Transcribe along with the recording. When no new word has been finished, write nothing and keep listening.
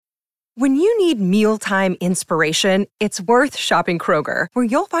When you need mealtime inspiration, it's worth shopping Kroger, where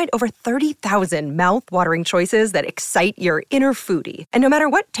you'll find over 30,000 mouth-watering choices that excite your inner foodie. And no matter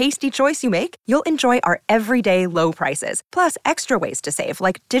what tasty choice you make, you'll enjoy our everyday low prices, plus extra ways to save,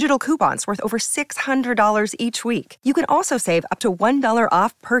 like digital coupons worth over $600 each week. You can also save up to $1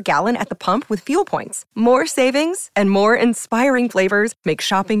 off per gallon at the pump with fuel points. More savings and more inspiring flavors make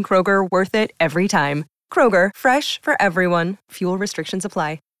shopping Kroger worth it every time. Kroger, fresh for everyone. Fuel restrictions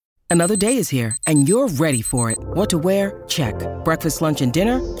apply. Another day is here, and you're ready for it. What to wear? Check. Breakfast, lunch, and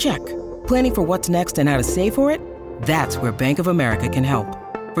dinner? Check. Planning for what's next and how to save for it? That's where Bank of America can help.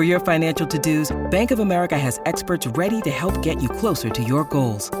 For your financial to-dos, Bank of America has experts ready to help get you closer to your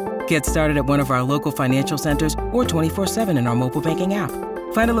goals. Get started at one of our local financial centers or 24/7 in our mobile banking app.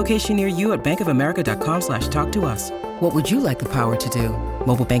 Find a location near you at bankofamerica.com/talktous. What would you like the power to do?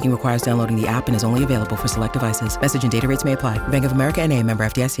 Mobile banking requires downloading the app and is only available for select devices. Message and data rates may apply. Bank of America N.A., member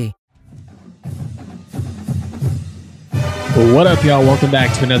FDIC. What up, y'all? Welcome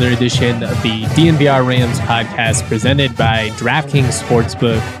back to another edition of the DNVR Rams podcast presented by DraftKings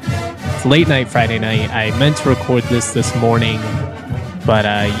Sportsbook. It's late night Friday night. I meant to record this morning, but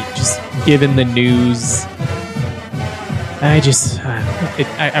just given the news,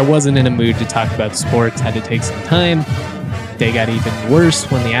 I wasn't in a mood to talk about sports. Had to take some time. Day got even worse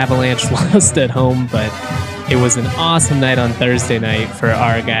when the Avalanche lost at home, but it was an awesome night on Thursday night for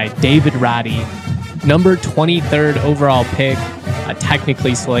our guy David Roddy. Number 23rd overall pick,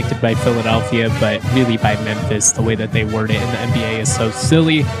 technically selected by Philadelphia, but really by Memphis. The way that they word it in the NBA is so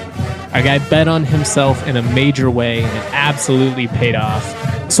silly. Our guy bet on himself in a major way, and it absolutely paid off.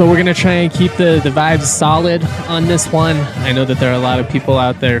 So we're going to try and keep the vibes solid on this one. I know that there are a lot of people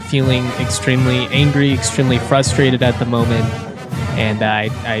out there feeling extremely angry, extremely frustrated at the moment, and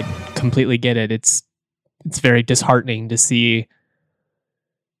I completely get it. It's very disheartening to see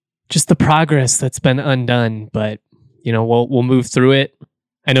just the progress that's been undone, but we'll move through it.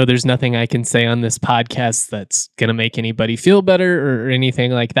 I know there's nothing I can say on this podcast that's going to make anybody feel better or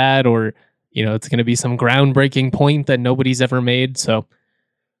anything like that, or it's going to be some groundbreaking point that nobody's ever made. So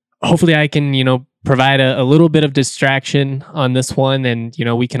hopefully I can provide a little bit of distraction on this one, and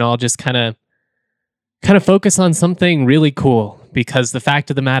we can all just kind of focus on something really cool, because the fact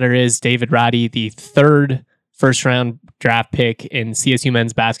of the matter is David Roddy, the third first-round draft pick in CSU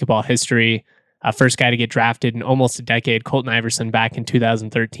men's basketball history. First guy to get drafted in almost a decade, Colton Iverson, back in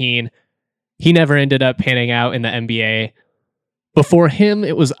 2013. He never ended up panning out in the NBA. Before him,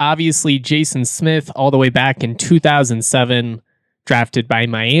 it was obviously Jason Smith all the way back in 2007, drafted by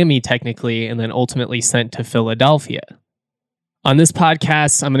Miami technically, and then ultimately sent to Philadelphia. On this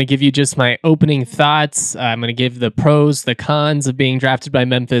podcast, I'm going to give you just my opening thoughts. I'm going to give the pros, the cons of being drafted by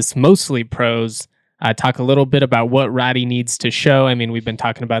Memphis, mostly pros. Talk a little bit about what Roddy needs to show. I mean, we've been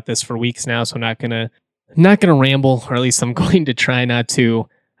talking about this for weeks now, so I'm not gonna ramble, or at least I'm going to try not to.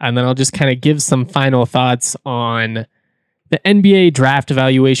 And then I'll just kind of give some final thoughts on the NBA draft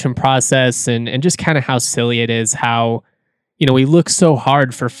evaluation process and just kind of how silly it is, how we look so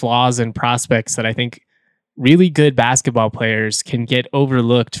hard for flaws in prospects that I think really good basketball players can get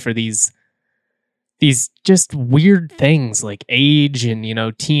overlooked for these just weird things like age and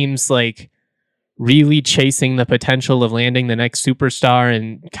teams like really chasing the potential of landing the next superstar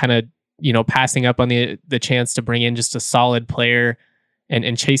and kind of, passing up on the chance to bring in just a solid player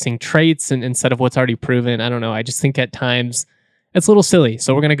and chasing traits and instead of what's already proven. I don't know. I just think at times it's a little silly.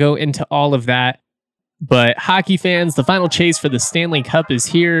 So we're going to go into all of that. But hockey fans, the final chase for the Stanley Cup is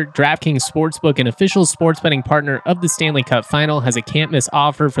here. DraftKings Sportsbook, an official sports betting partner of the Stanley Cup Final, has a can't-miss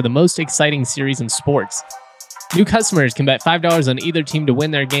offer for the most exciting series in sports. New customers can bet $5 on either team to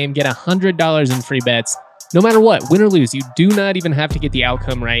win their game, get $100 in free bets. No matter what, win or lose, you do not even have to get the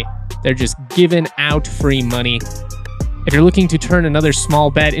outcome right. They're just giving out free money. If you're looking to turn another small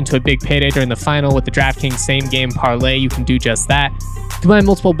bet into a big payday during the final with the DraftKings Same Game Parlay, you can do just that. Combine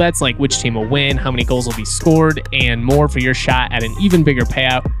multiple bets like which team will win, how many goals will be scored, and more for your shot at an even bigger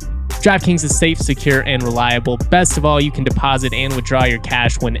payout. DraftKings is safe, secure, and reliable. Best of all, you can deposit and withdraw your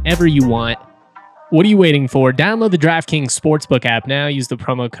cash whenever you want. What are you waiting for? Download the DraftKings Sportsbook app now. Use the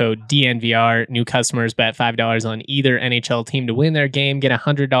promo code DNVR. New customers bet $5 on either NHL team to win their game. Get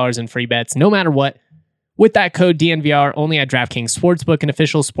 $100 in free bets, no matter what. With that code DNVR, only at DraftKings Sportsbook, an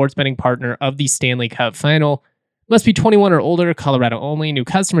official sports betting partner of the Stanley Cup Final. Must be 21 or older, Colorado only. New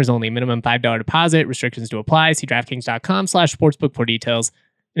customers only. Minimum $5 deposit. Restrictions to apply. See DraftKings.com/sportsbook for details.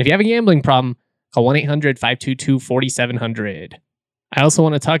 And if you have a gambling problem, call 1-800-522-4700. I also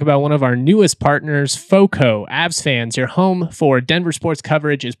want to talk about one of our newest partners, FOCO. Avs fans, your home for Denver sports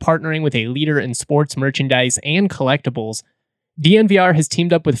coverage is partnering with a leader in sports merchandise and collectibles. DNVR has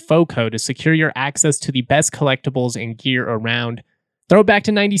teamed up with FOCO to secure your access to the best collectibles and gear around. Throw it back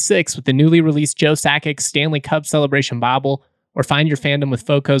to 96 with the newly released Joe Sakic Stanley Cup Celebration Bobble, or find your fandom with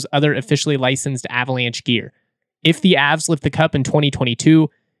FOCO's other officially licensed Avalanche gear. If the Avs lift the cup in 2022,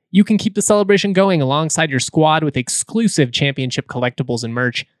 you can keep the celebration going alongside your squad with exclusive championship collectibles and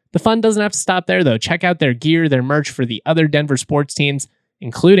merch. The fun doesn't have to stop there, though. Check out their gear, their merch for the other Denver sports teams,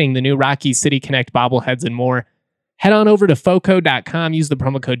 including the new Rocky City Connect bobbleheads and more. Head on over to FOCO.com, use the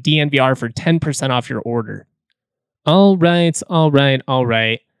promo code DNVR for 10% off your order. All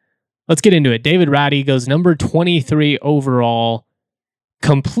right. Let's get into it. David Roddy goes number 23 overall.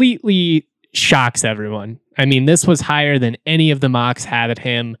 Completely shocks everyone. I mean, this was higher than any of the mocks had at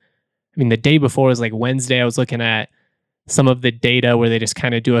him. I mean, the day before was like Wednesday. I was looking at some of the data where they just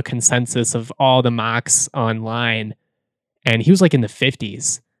kind of do a consensus of all the mocks online, and he was like in the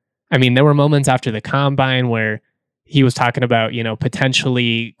 50s. I mean, there were moments after the combine where he was talking about,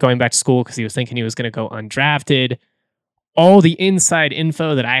 potentially going back to school because he was thinking he was going to go undrafted. All the inside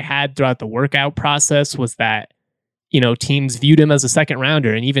info that I had throughout the workout process was that, teams viewed him as a second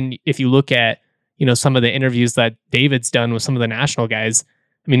rounder. And even if you look at, some of the interviews that David's done with some of the national guys,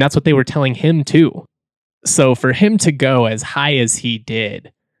 I mean, that's what they were telling him too. So for him to go as high as he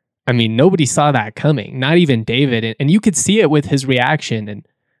did, I mean, nobody saw that coming, not even David. And you could see it with his reaction. And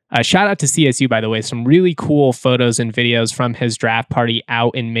shout out to CSU, by the way, some really cool photos and videos from his draft party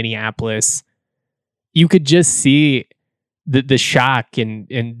out in Minneapolis. You could just see the shock and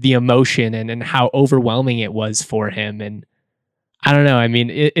the emotion and how overwhelming it was for him. And I don't know. I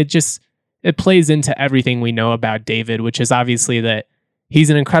mean, it plays into everything we know about David, which is obviously that he's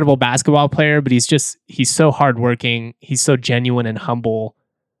an incredible basketball player, but he's so hardworking. He's so genuine and humble.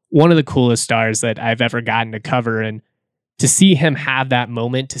 One of the coolest stars that I've ever gotten to cover. And to see him have that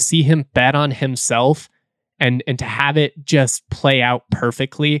moment, to see him bet on himself and to have it just play out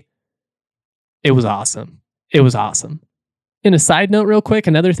perfectly, it was awesome. It was awesome. In a side note real quick,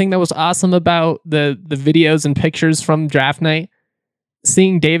 another thing that was awesome about the videos and pictures from draft night,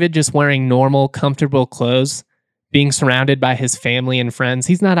 seeing David just wearing normal, comfortable clothes, being surrounded by his family and friends.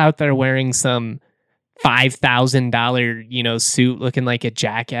 He's not out there wearing some $5,000, suit looking like a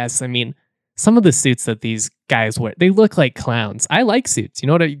jackass. I mean, some of the suits that these guys wear, they look like clowns. I like suits. You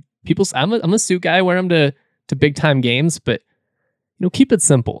know what? I'm a suit guy. I wear them to big time games, but keep it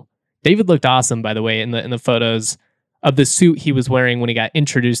simple. David looked awesome, by the way, in the photos of the suit he was wearing when he got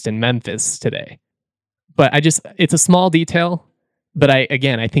introduced in Memphis today. But it's a small detail, but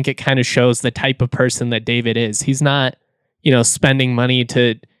I think it kind of shows the type of person that David is. He's not, spending money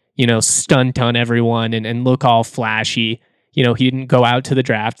to, stunt on everyone and look all flashy. He didn't go out to the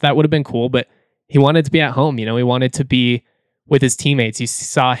draft. That would have been cool, but he wanted to be at home. He wanted to be with his teammates. You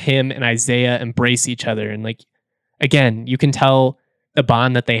saw him and Isaiah embrace each other. And again, you can tell the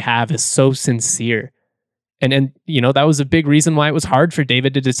bond that they have is so sincere. And that was a big reason why it was hard for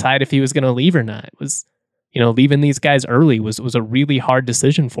David to decide if he was going to leave or not. It was, leaving these guys early was a really hard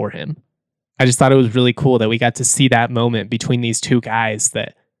decision for him. I just thought it was really cool that we got to see that moment between these two guys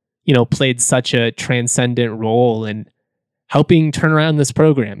that, played such a transcendent role in helping turn around this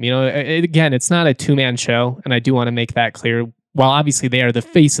program. Again, it's not a two-man show, and I do want to make that clear. While obviously they are the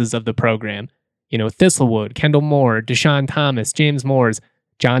faces of the program, Thistlewood, Kendall Moore, Deshaun Thomas, James Moores,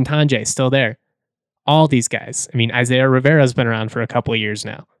 John Tonje, still there. All these guys. I mean, Isaiah Rivera's been around for a couple of years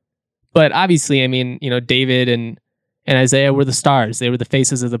now. But obviously, I mean, David and Isaiah were the stars. They were the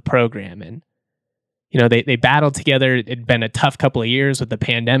faces of the program. And, they battled together. It'd been a tough couple of years with the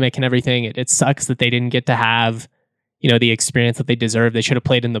pandemic and everything. It sucks that they didn't get to have, the experience that they deserved. They should have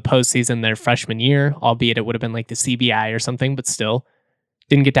played in the postseason their freshman year, albeit it would have been like the CBI or something, but still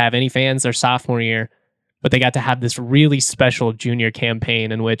didn't get to have any fans their sophomore year. But they got to have this really special junior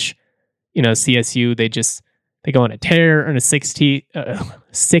campaign in which, CSU, they go on a tear, earn a sixth seed, in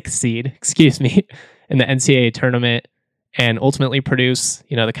the NCAA tournament, and ultimately produce,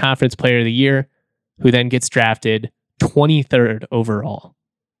 the conference player of the year, who then gets drafted 23rd overall.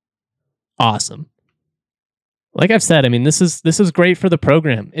 Awesome. Like I've said, I mean, this is great for the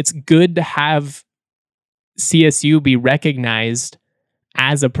program. It's good to have CSU be recognized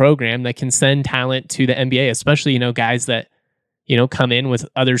as a program that can send talent to the NBA, especially, guys that, come in with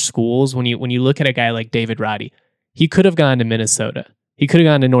other schools. When you look at a guy like David Roddy, he could have gone to Minnesota. He could have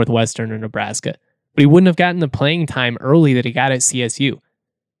gone to Northwestern or Nebraska, but he wouldn't have gotten the playing time early that he got at CSU.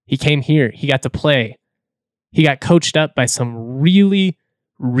 He came here. He got to play. He got coached up by some really,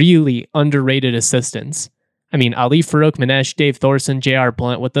 really underrated assistants. I mean, Ali Farouk Manesh, Dave Thorson, J.R.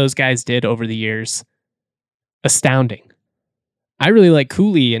 Blunt, what those guys did over the years, astounding. I really like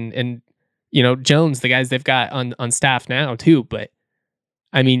Cooley and Jones, the guys they've got on staff now too. But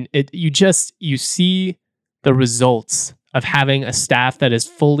I mean, you see the results of having a staff that is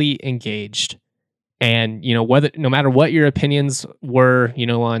fully engaged. And, no matter what your opinions were,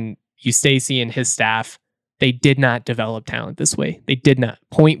 on Eustachy and his staff, they did not develop talent this way. They did not.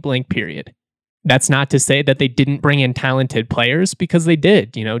 Point blank, period. That's not to say that they didn't bring in talented players, because they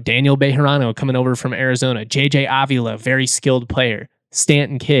did. Daniel Bejarano coming over from Arizona, JJ Avila, very skilled player,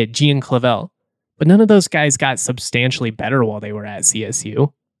 Stanton Kidd, Gian Clavel. But none of those guys got substantially better while they were at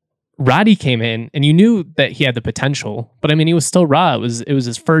CSU. Roddy came in, and you knew that he had the potential, but I mean, he was still raw. It was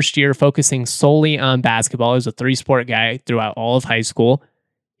his first year focusing solely on basketball. He was a 3-sport guy throughout all of high school.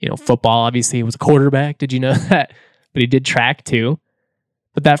 Football, obviously, he was a quarterback. Did you know that? But he did track too.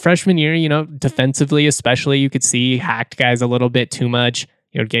 But that freshman year, defensively especially, you could see hacked guys a little bit too much,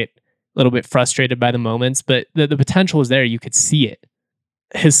 get a little bit frustrated by the moments, but the potential was there. You could see it.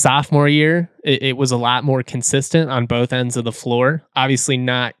 His sophomore year, it was a lot more consistent on both ends of the floor. Obviously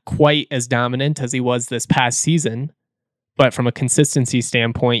not quite as dominant as he was this past season, but from a consistency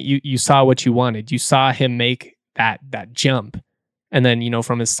standpoint, you saw what you wanted. You saw him make that jump. And then,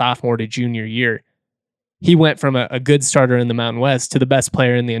 from his sophomore to junior year, he went from a good starter in the Mountain West to the best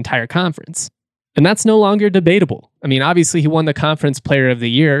player in the entire conference. And that's no longer debatable. I mean, obviously he won the conference player of the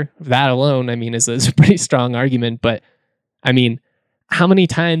year. That alone, I mean, is a pretty strong argument. But I mean, how many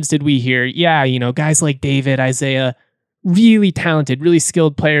times did we hear, guys like David, Isaiah, really talented, really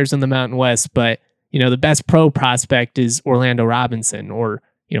skilled players in the Mountain West, but, the best pro prospect is Orlando Robinson or,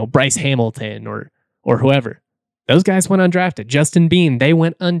 Bryce Hamilton or whoever. Those guys went undrafted. Justin Bean, they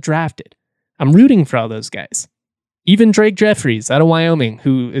went undrafted. I'm rooting for all those guys. Even Drake Jeffries out of Wyoming,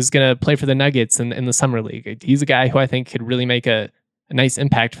 who is going to play for the Nuggets in the Summer League. He's a guy who I think could really make a nice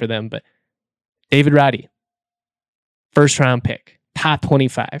impact for them. But David Roddy, first round pick, top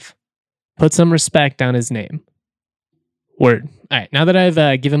 25. Put some respect on his name. Word. All right, now that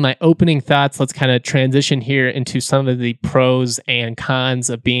I've given my opening thoughts, let's kind of transition here into some of the pros and cons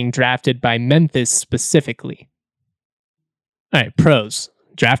of being drafted by Memphis specifically. All right, pros.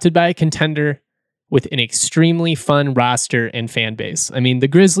 Drafted by a contender with an extremely fun roster and fan base. I mean, the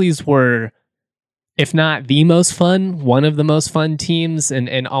Grizzlies were, if not the most fun, one of the most fun teams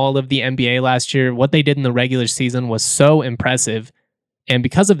in all of the NBA last year. What they did in the regular season was so impressive. And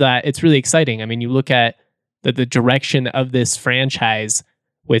because of that, it's really exciting. I mean, you look at the direction of this franchise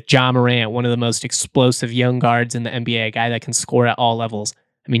with Ja Morant, one of the most explosive young guards in the NBA, a guy that can score at all levels.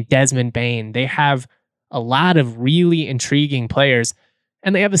 I mean, Desmond Bane. They have a lot of really intriguing players.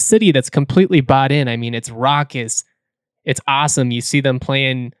 And they have a city that's completely bought in. I mean, it's raucous. It's awesome. You see them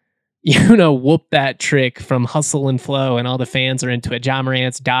playing, Whoop That Trick from Hustle and Flow, and all the fans are into it. Ja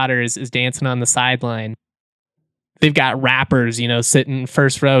Morant's daughter is dancing on the sideline. They've got rappers, sitting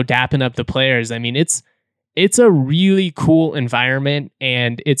first row, dapping up the players. I mean, it's a really cool environment,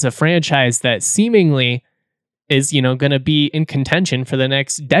 and it's a franchise that seemingly is, going to be in contention for the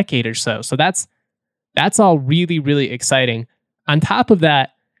next decade or so. So that's all really, really exciting. On top of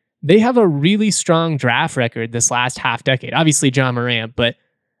that, they have a really strong draft record this last half decade. Obviously, Ja Morant, but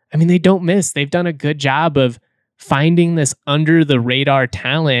I mean, they don't miss. They've done a good job of finding this under the radar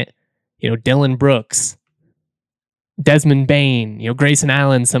talent. Dylan Brooks, Desmond Bane, Grayson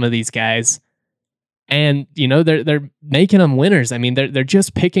Allen, some of these guys, and they're making them winners. I mean, they're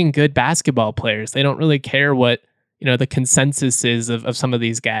just picking good basketball players. They don't really care what the consensus is of some of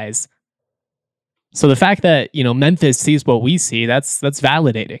these guys. So the fact that, Memphis sees what we see, that's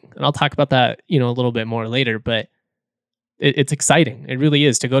validating. And I'll talk about that, a little bit more later, but it's exciting. It really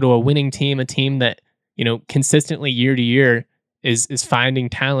is to go to a winning team, a team that, consistently year to year is finding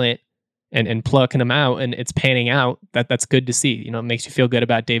talent and plucking them out, and it's panning out. That's good to see. It makes you feel good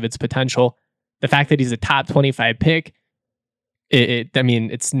about David's potential. The fact that he's a top 25 pick,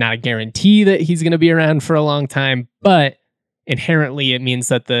 it's not a guarantee that he's going to be around for a long time, but inherently it means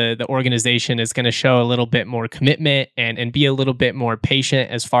that the organization is going to show a little bit more commitment and be a little bit more patient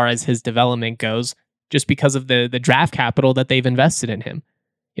as far as his development goes, just because of the draft capital that they've invested in him.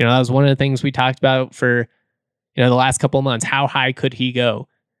 That was one of the things we talked about for the last couple of months. How high could he go?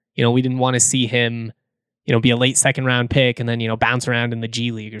 We didn't want to see him be a late second round pick and then bounce around in the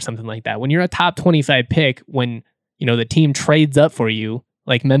G League or something like that. When you're a top 25 pick, when the team trades up for you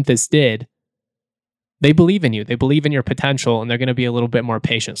like Memphis did, they believe in you. They believe in your potential, and they're going to be a little bit more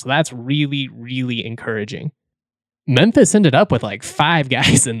patient. So that's really, really encouraging. Memphis ended up with like 5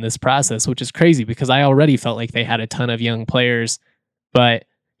 guys in this process, which is crazy because I already felt like they had a ton of young players. But,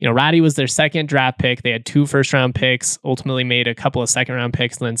 Roddy was their second draft pick. They had 2 first-round picks, ultimately made a couple of second-round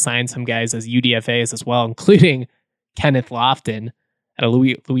picks, and then signed some guys as UDFAs as well, including Kenneth Lofton. out of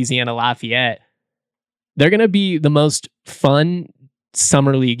Louisiana Lafayette. They're going to be the most fun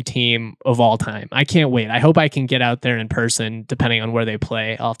summer league team of all time. I can't wait. I hope I can get out there in person, depending on where they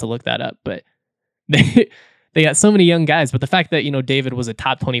play. I'll have to look that up. But they got so many young guys. But the fact that, David was a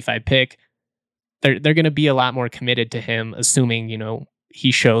top 25 pick, they're going to be a lot more committed to him, assuming,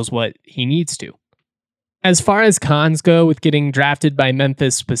 he shows what he needs to. As far as cons go with getting drafted by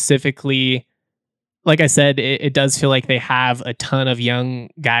Memphis specifically, like I said, it does feel like they have a ton of young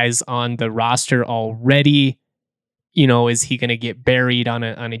guys on the roster already. Is he going to get buried on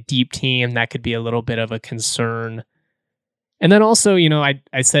a deep team? That could be a little bit of a concern. And then also,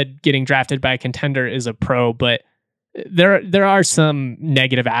 I said getting drafted by a contender is a pro, but there are some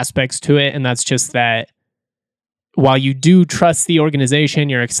negative aspects to it, and that's just that while you do trust the organization,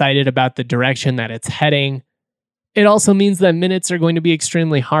 you're excited about the direction that it's heading, it also means that minutes are going to be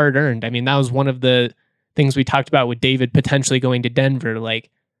extremely hard earned. I mean, that was one of the things we talked about with David potentially going to Denver. Like,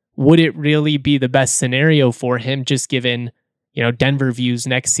 would it really be the best scenario for him, just given, Denver views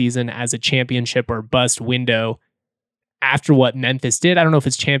next season as a championship or bust window after what Memphis did? I don't know if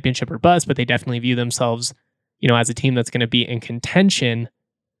it's championship or bust, but they definitely view themselves, as a team that's going to be in contention.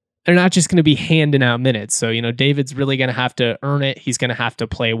 They're not just going to be handing out minutes. So, David's really going to have to earn it. He's going to have to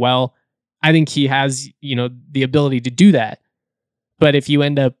play well. I think he has, the ability to do that. But if you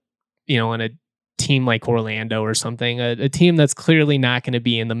end up, on a team like Orlando or something, a team that's clearly not going to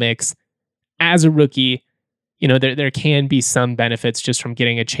be in the mix as a rookie, there can be some benefits just from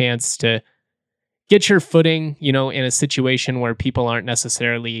getting a chance to get your footing, in a situation where people aren't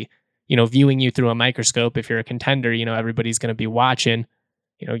necessarily, viewing you through a microscope. If you're a contender, everybody's going to be watching.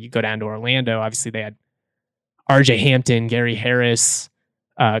 You go down to Orlando, obviously they had RJ Hampton, Gary Harris,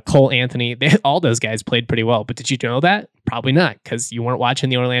 Cole Anthony. All those guys played pretty well. But did you know that? Probably not, because you weren't watching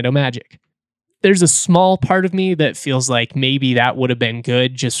the Orlando Magic. There's a small part of me that feels like maybe that would have been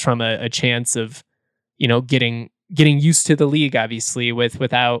good just from a chance of, getting used to the league, obviously,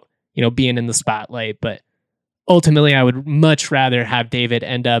 without, being in the spotlight. But ultimately, I would much rather have David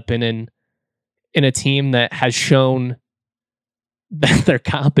end up in a team that has shown that they're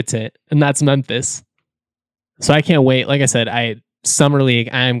competent, and that's Memphis. So I can't wait. Like I said, Summer League,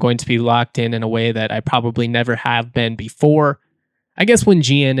 I am going to be locked in a way that I probably never have been before. I guess when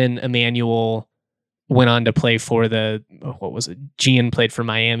Gian and Emmanuel went on to play for Gian played for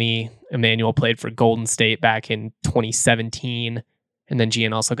Miami, Emmanuel played for Golden State back in 2017, and then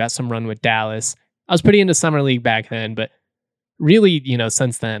Gian also got some run with Dallas. I was pretty into Summer League back then, but really,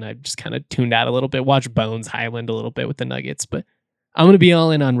 since then, I've just kind of tuned out a little bit, watched Bones Highland a little bit with the Nuggets, but I'm going to be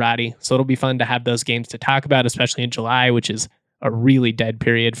all in on Roddy, so it'll be fun to have those games to talk about, especially in July, which is a really dead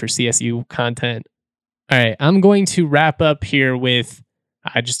period for CSU content. All right, I'm going to wrap up here with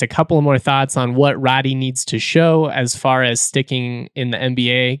just a couple more thoughts on what Roddy needs to show as far as sticking in the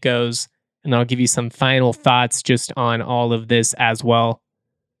NBA goes, and I'll give you some final thoughts just on all of this as well.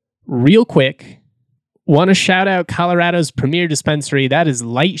 Real quick, want to shout out Colorado's premier dispensary. That is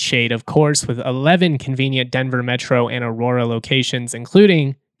Lightshade, of course, with 11 convenient Denver Metro and Aurora locations,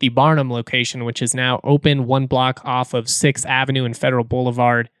 including the Barnum location, which is now open 1 block off of 6th Avenue and Federal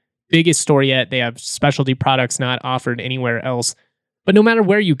Boulevard. Biggest store yet. They have specialty products not offered anywhere else. But no matter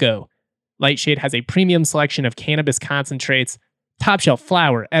where you go, Lightshade has a premium selection of cannabis concentrates, top-shelf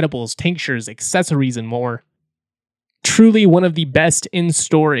flower, edibles, tinctures, accessories, and more. Truly one of the best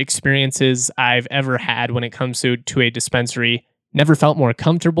in-store experiences I've ever had when it comes to a dispensary. Never felt more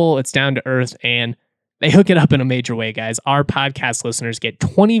comfortable. It's down to earth, and they hook it up in a major way, guys. Our podcast listeners get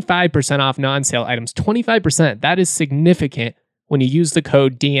 25% off non-sale items. 25%. That is significant when you use the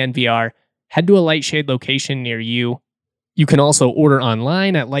code DNVR. Head to a Lightshade location near you. You can also order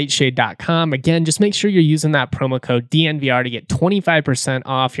online at lightshade.com. Again, just make sure you're using that promo code DNVR to get 25%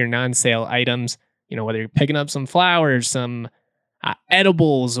 off your non-sale items. Whether you're picking up some flowers, some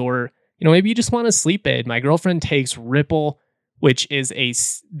edibles, or, maybe you just want a sleep aid. My girlfriend takes Ripple, which is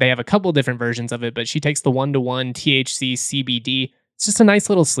they have a couple different versions of it, but she takes the 1-to-1 THC CBD. It's just a nice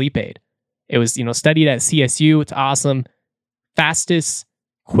little sleep aid. It was, studied at CSU. It's awesome. Fastest,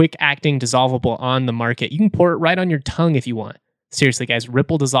 quick acting dissolvable on the market. You can pour it right on your tongue if you want. Seriously, guys,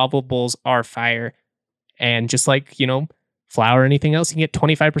 Ripple dissolvables are fire. And just like, flower or anything else, you can get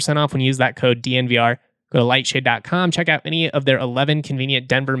 25% off when you use that code DNVR. Go to lightshade.com. Check out any of their 11 convenient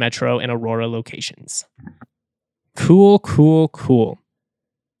Denver Metro and Aurora locations. Cool.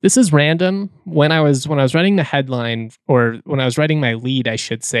 This is random. When I was writing the headline, or when I was writing my lead, I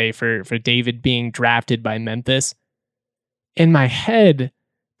should say, for David being drafted by Memphis, in my head,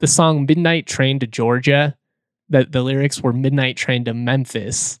 the song Midnight Train to Georgia, the lyrics were Midnight Train to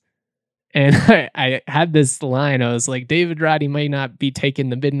Memphis. And I had this line. I was like, David Roddy might not be taking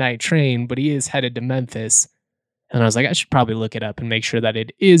the midnight train, but he is headed to Memphis. And I was like, I should probably look it up and make sure that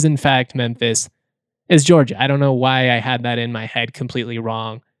it is in fact Memphis. It's Georgia. I don't know why I had that in my head completely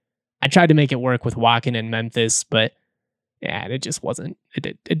wrong. I tried to make it work with walking in Memphis, but yeah, it just wasn't.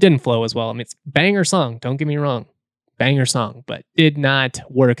 It didn't flow as well. I mean, it's a banger song. Don't get me wrong. Banger song, but did not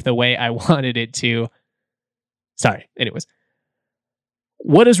work the way I wanted it to. Sorry. Anyways.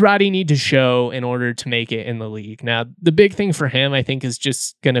 What does Roddy need to show in order to make it in the league? Now, the big thing for him, I think, is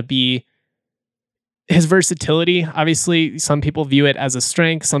just going to be his versatility. Obviously, some people view it as a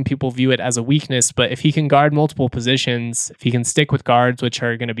strength, some people view it as a weakness, but if he can guard multiple positions, if he can stick with guards, which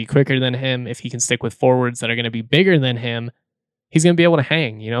are going to be quicker than him, if he can stick with forwards that are going to be bigger than him, he's going to be able to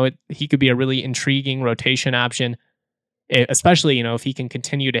hang. He could be a really intriguing rotation option, especially, if he can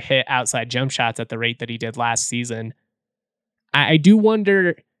continue to hit outside jump shots at the rate that he did last season. I do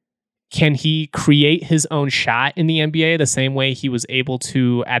wonder, can he create his own shot in the NBA the same way he was able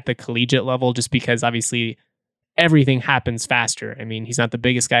to at the collegiate level? Just because obviously everything happens faster. I mean, he's not the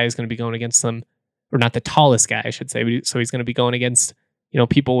biggest guy. He's going to be going against some, or not the tallest guy, I should say. So he's going to be going against,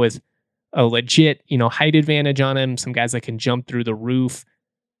 people with a legit, height advantage on him, some guys that can jump through the roof.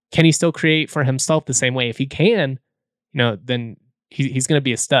 Can he still create for himself the same way? If he can, then he's going to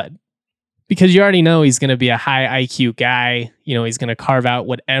be a stud. Because you already know he's going to be a high IQ guy. He's going to carve out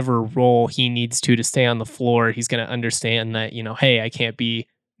whatever role he needs to stay on the floor. He's going to understand that, hey, I can't be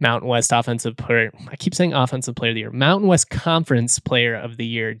Mountain West offensive player. I keep saying offensive player of the year. Mountain West Conference player of the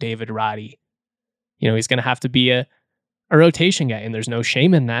year, David Roddy. He's going to have to be a rotation guy, and there's no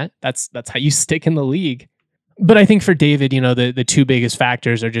shame in that. That's how you stick in the league. But I think for David, the two biggest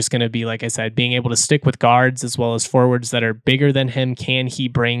factors are just going to be, like I said, being able to stick with guards as well as forwards that are bigger than him. Can he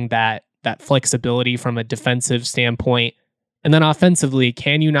bring that flexibility from a defensive standpoint? And then offensively,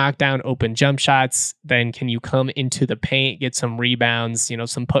 can you knock down open jump shots? Then can you come into the paint, get some rebounds,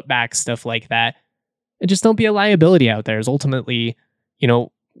 some putback stuff like that? And just don't be a liability out there is ultimately,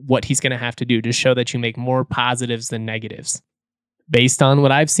 what he's going to have to do to show that you make more positives than negatives. Based on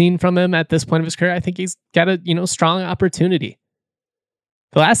what I've seen from him at this point of his career, I think he's got a, strong opportunity.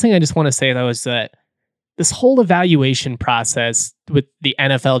 The last thing I just want to say, though, is that this whole evaluation process with the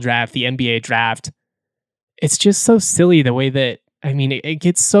NFL draft, the NBA draft, it's just so silly the way that, it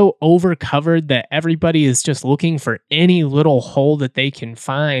gets so overcovered that everybody is just looking for any little hole that they can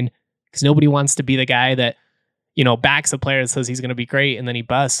find because nobody wants to be the guy that, backs a player that says he's going to be great and then he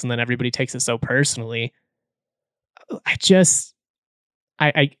busts and then everybody takes it so personally. I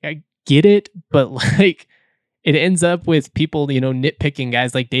get it, but it ends up with people, nitpicking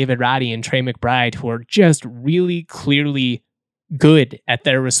guys like David Roddy and Trey McBride who are just really clearly good at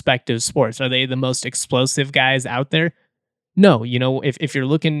their respective sports. Are they the most explosive guys out there? No. If you're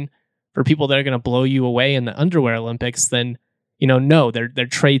looking for people that are going to blow you away in the underwear Olympics, then, no, their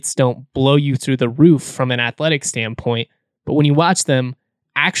traits don't blow you through the roof from an athletic standpoint. But when you watch them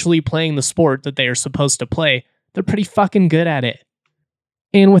actually playing the sport that they are supposed to play, they're pretty fucking good at it.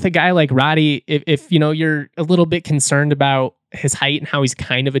 And with a guy like Roddy, if you're a little bit concerned about his height and how he's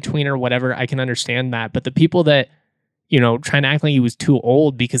kind of a tweener, whatever, I can understand that. But the people that, trying to act like he was too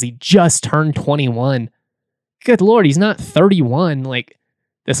old because he just turned 21, good Lord, he's not 31. Like,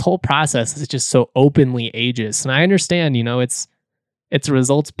 this whole process is just so openly ageist. And I understand, it's a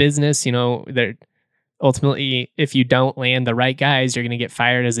results business. They're ultimately, if you don't land the right guys, you're going to get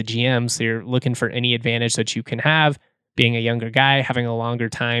fired as a GM. So you're looking for any advantage that you can have. Being a younger guy, having a longer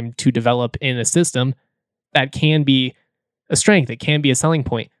time to develop in a system, that can be a strength. It can be a selling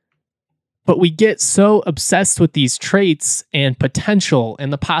point. But we get so obsessed with these traits and potential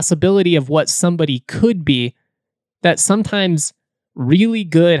and the possibility of what somebody could be that sometimes really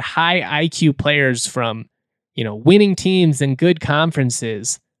good high IQ players from, winning teams and good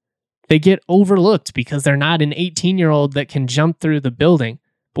conferences, they get overlooked because they're not an 18-year-old that can jump through the building.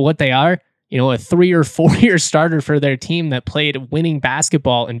 But what they are, a 3 or 4 year starter for their team that played winning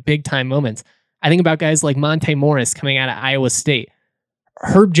basketball in big time moments. I think about guys like Monte Morris coming out of Iowa State,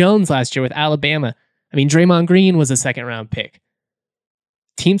 Herb Jones last year with Alabama. Draymond Green was a second round pick.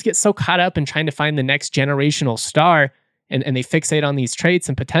 Teams get so caught up in trying to find the next generational star and they fixate on these traits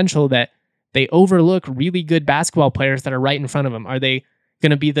and potential that they overlook really good basketball players that are right in front of them. Are they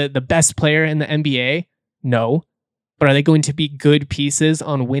going to be the best player in the NBA? No. But are they going to be good pieces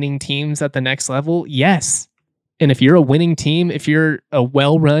on winning teams at the next level? Yes. And if you're a winning team, if you're a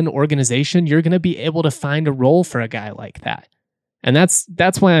well-run organization, you're going to be able to find a role for a guy like that. And that's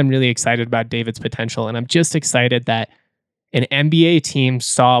why I'm really excited about David's potential. And I'm just excited that an NBA team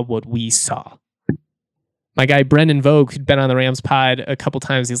saw what we saw. My guy Brendan Vogue, who'd been on the Rams pod a couple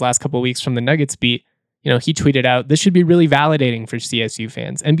times these last couple of weeks from the Nuggets beat, he tweeted out, this should be really validating for CSU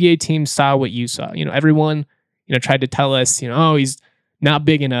fans. NBA teams saw what you saw. Everyone, tried to tell us, oh, he's not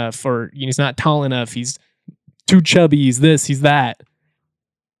big enough, or he's not tall enough. He's too chubby. He's this, he's that.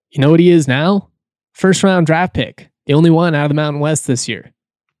 You know what he is now? First round draft pick. The only one out of the Mountain West this year.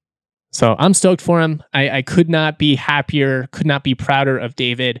 So I'm stoked for him. I could not be happier, could not be prouder of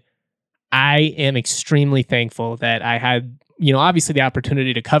David. I am extremely thankful that I had, obviously the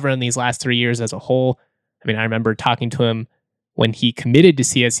opportunity to cover him these last 3 years as a whole. I mean, I remember talking to him when he committed to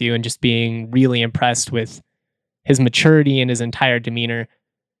CSU and just being really impressed with his maturity and his entire demeanor.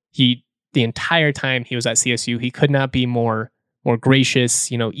 The entire time he was at CSU, he could not be more gracious,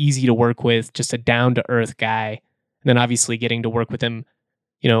 easy to work with, just a down-to-earth guy. And then obviously getting to work with him,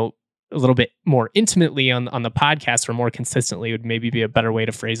 a little bit more intimately on the podcast, or more consistently would maybe be a better way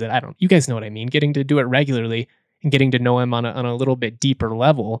to phrase it. You guys know what I mean. Getting to do it regularly and getting to know him on a little bit deeper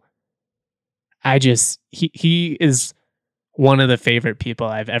level. He is one of the favorite people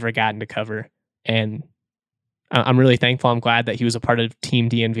I've ever gotten to cover. And I'm really thankful. I'm glad that he was a part of Team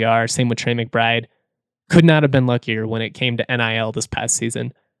DNVR. Same with Trey McBride. Could not have been luckier when it came to NIL this past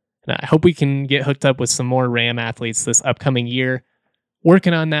season. And I hope we can get hooked up with some more Ram athletes this upcoming year.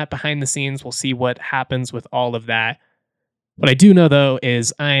 Working on that behind the scenes. We'll see what happens with all of that. What I do know, though,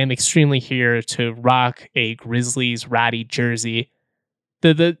 is I am extremely here to rock a Grizzlies Roddy jersey.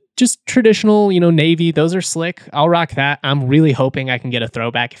 The just traditional, navy, those are slick. I'll rock that. I'm really hoping I can get a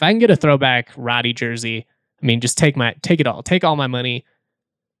throwback. If I can get a throwback Roddy jersey, just take it all. Take all my money.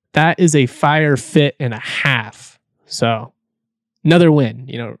 That is a fire fit and a half. So another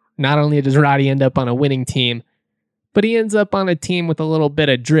win. Not only does Roddy end up on a winning team, but he ends up on a team with a little bit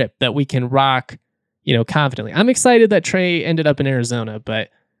of drip that we can rock, confidently. I'm excited that Trey ended up in Arizona, but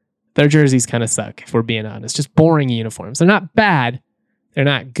their jerseys kind of suck, if we're being honest. Just boring uniforms. They're not bad. They're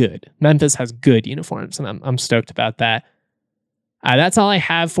not good. Memphis has good uniforms, and I'm stoked about that. That's all I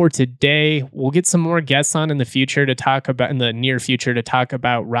have for today. We'll get some more guests on in the near future to talk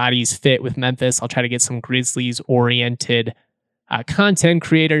about Roddy's fit with Memphis. I'll try to get some Grizzlies-oriented content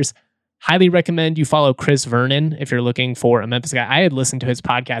creators. Highly recommend you follow Chris Vernon if you're looking for a Memphis guy. I had listened to his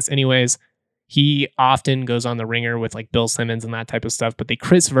podcast anyways. He often goes on The Ringer with like Bill Simmons and that type of stuff, but the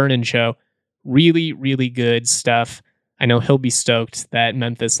Chris Vernon show, really, really good stuff. I know he'll be stoked that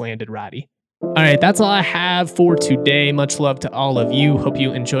Memphis landed Roddy. All right, that's all I have for today. Much love to all of you. Hope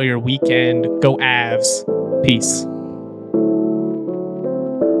you enjoy your weekend. Go Avs. Peace.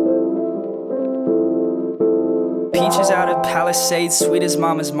 Peaches out of Palisades, sweet as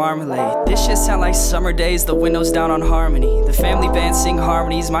mama's marmalade. This shit sound like summer days, the windows down on Harmony. The family band sing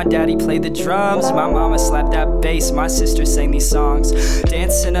harmonies, my daddy played the drums. My mama slapped that bass, my sister sang these songs.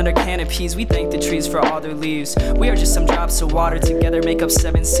 Dancing under canopies, we thank the trees for all their leaves. We are just some drops of water, together make up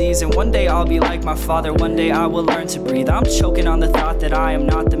 7 seas. And one day I'll be like my father, one day I will learn to breathe. I'm choking on the thought that I am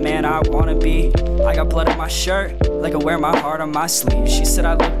not the man I wanna be. I got blood on my shirt, like I wear my heart on my sleeve. She said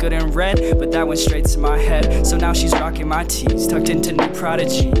I look good in red, but that went straight to my head. So now she's rocking my tees, tucked into new Prada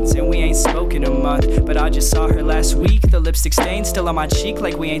jeans. And we ain't spoken a month, but I just saw her last week. The lipstick stain still on my cheek,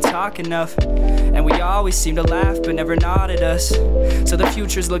 like we ain't talk enough. And we always seem to laugh, but never nod at us. So the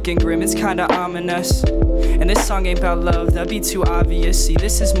future's looking grim, it's kinda ominous. And this song ain't about love, that'd be too obvious. See,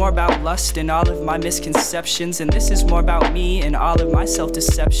 this is more about lust and all of my misconceptions. And this is more about me and all of my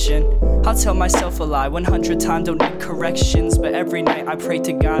self-deception. I'll tell myself a lie 100 times, don't need corrections. But every night I pray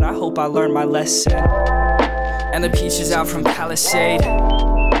to God, I hope I learn my lesson. And the peaches out from Palisade,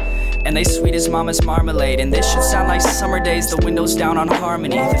 and they sweet as mama's marmalade. And this should sound like summer days, the windows down on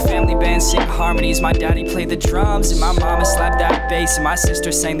Harmony. The family band sing harmonies, my daddy played the drums. And my mama slapped that bass, and my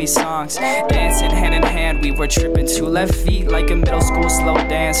sister sang these songs. Dancing hand in hand, we were tripping 2 left feet, like a middle school slow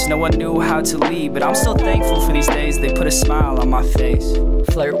dance. No one knew how to lead, but I'm still thankful for these days. They put a smile on my face.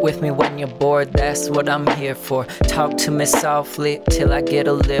 Flirt with me when you're bored, that's what I'm here for. Talk to me softly till I get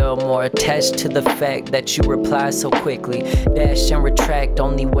a little more attached to the fact that you reply so quickly. Dash and retract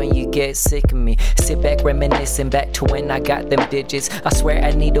only when you get sick of me. Sit back reminiscing back to when I got them digits. I swear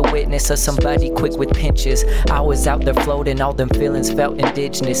I need a witness or somebody quick with pinches. I was out there floating, all them feelings felt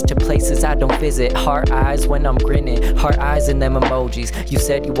indigenous to places I don't visit. Heart eyes when I'm grinning, heart eyes in them emojis. You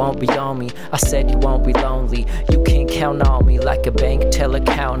said you won't be on me, I said you won't be lonely. You can count on me like a bank teller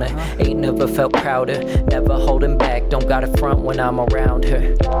counter. Ain't never felt prouder, never holding back, don't got a front when I'm around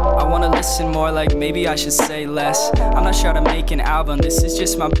her. I wanna listen more, like maybe I should say less. I'm not sure how to make an album, this is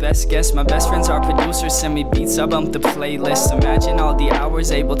just my best best guess. My best friends are producers, send me beats, I bump the playlist. Imagine all the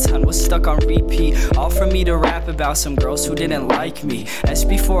hours Ableton was stuck on repeat, all for me to rap about some girls who didn't like me.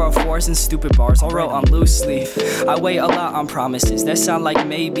 SB404s and stupid bars all wrote on loose leaf. I wait a lot on promises that sound like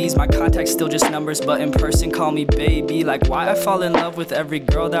maybes. My contacts still just numbers, but in person call me baby. Like why I fall in love with every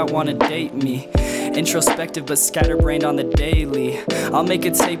girl that wanna date me. Introspective but scatterbrained on the daily. I'll make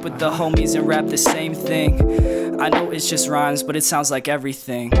a tape with the homies and rap the same thing. I know it's just rhymes, but it sounds like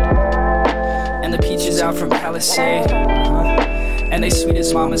everything. And the peaches out from Palisade, and they sweet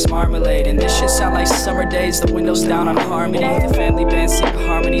as mama's marmalade. And this shit sound like summer days, the windows down on Harmony. The family band sing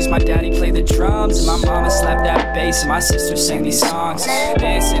harmonies, my daddy played the drums, and my mama slapped that bass, and my sister sang these songs.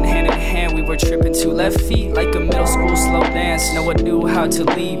 Dancing hand in hand, we were tripping to left feet like a middle school slow dance. No one knew how to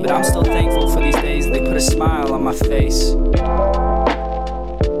lead, but I'm still thankful for these days. They put a smile on my face.